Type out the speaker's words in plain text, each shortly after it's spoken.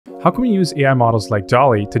How can we use AI models like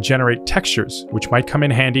DALL-E to generate textures, which might come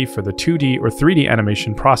in handy for the 2D or 3D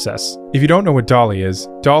animation process? If you don't know what DALL-E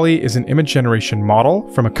is an image generation model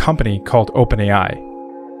from a company called OpenAI.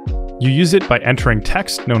 You use it by entering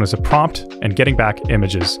text known as a prompt and getting back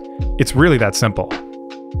images. It's really that simple.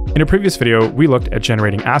 In a previous video, we looked at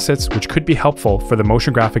generating assets which could be helpful for the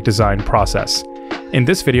motion graphic design process. In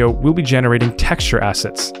this video, we'll be generating texture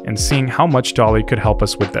assets and seeing how much DALL-E could help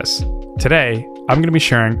us with this. Today, I'm going to be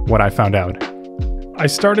sharing what I found out. I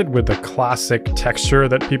started with the classic texture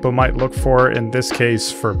that people might look for, in this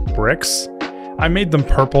case for bricks. I made them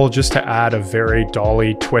purple just to add a very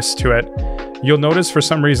DALL-E twist to it. You'll notice for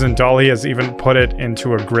some reason DALL-E has even put it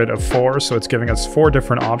into a grid of 4, so it's giving us 4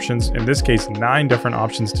 different options, in this case 9 different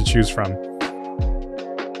options to choose from.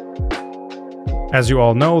 As you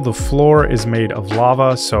all know, the floor is made of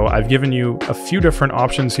lava, so I've given you a few different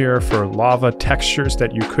options here for lava textures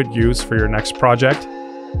that you could use for your next project.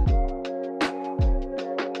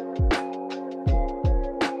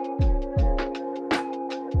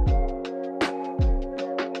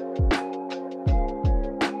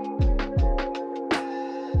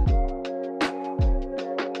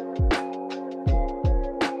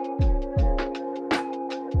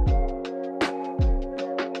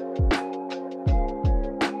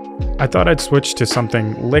 I thought I'd switch to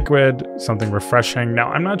something liquid, something refreshing. Now,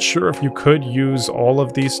 I'm not sure if you could use all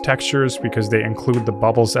of these textures because they include the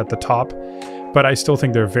bubbles at the top, but I still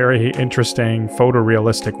think they're very interesting,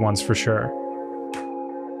 photorealistic ones for sure.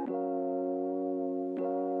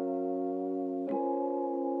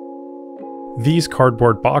 These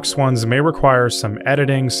cardboard box ones may require some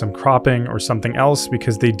editing, some cropping, or something else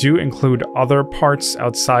because they do include other parts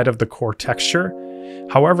outside of the core texture.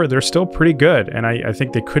 However, they're still pretty good, and I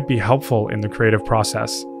think they could be helpful in the creative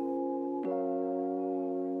process.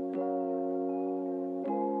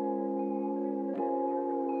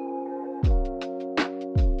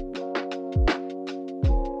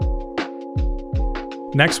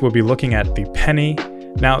 Next, we'll be looking at the penny.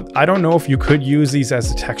 Now, I don't know if you could use these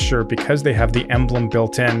as a texture because they have the emblem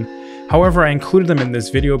built in. However, I included them in this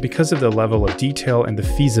video because of the level of detail and the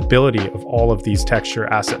feasibility of all of these texture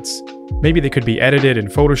assets. Maybe they could be edited in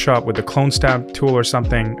Photoshop with the clone stamp tool or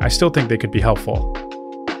something. I still think they could be helpful.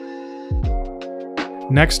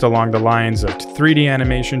 Next, along the lines of 3D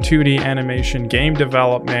animation, 2D animation, game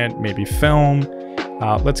development, maybe film,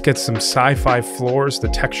 let's get some sci-fi floors, the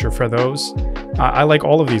texture for those. I like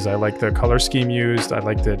all of these. I like the color scheme used, I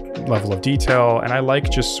like the level of detail, and I like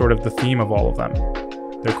just sort of the theme of all of them.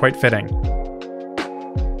 They're quite fitting.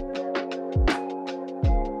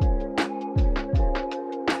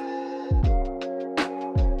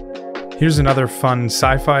 Here's another fun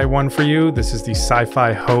sci-fi one for you. This is the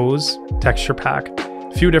SciFi Hose texture pack.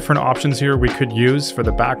 A few different options here we could use for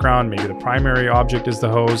the background. Maybe the primary object is the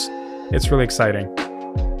hose. It's really exciting.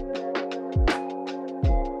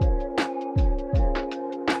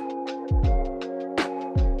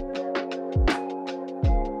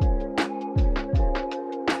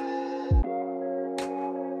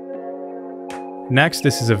 Next,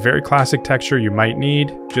 this is a very classic texture you might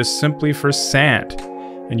need just simply for sand.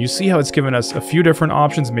 And you see how it's given us a few different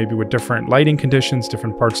options, maybe with different lighting conditions,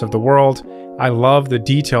 different parts of the world. I love the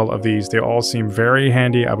detail of these. They all seem very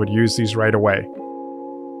handy. I would use these right away.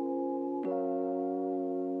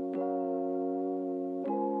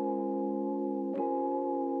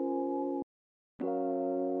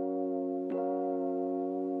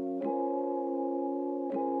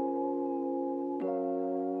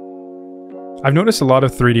 I've noticed a lot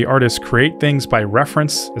of 3D artists create things by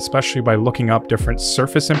reference, especially by looking up different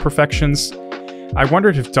surface imperfections. I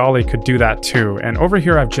wondered if DALL-E could do that too, and over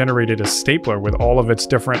here I've generated a stapler with all of its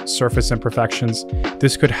different surface imperfections.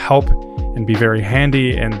 This could help and be very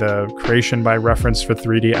handy in the creation by reference for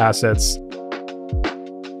 3D assets.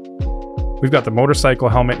 We've got the motorcycle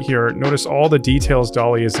helmet here. Notice all the details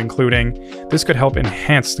DALL-E is including. This could help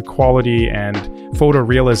enhance the quality and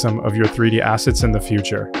photorealism of your 3D assets in the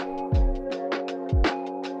future.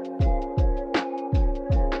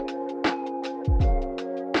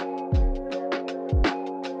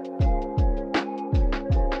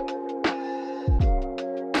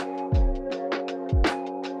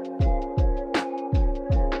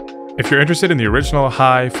 If you're interested in the original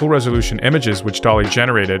high, full resolution images which DALL-E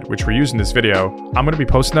generated, which were used in this video, I'm going to be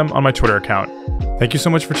posting them on my Twitter account. Thank you so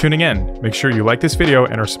much for tuning in. Make sure you like this video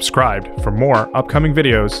and are subscribed for more upcoming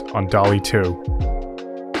videos on DALL-E 2.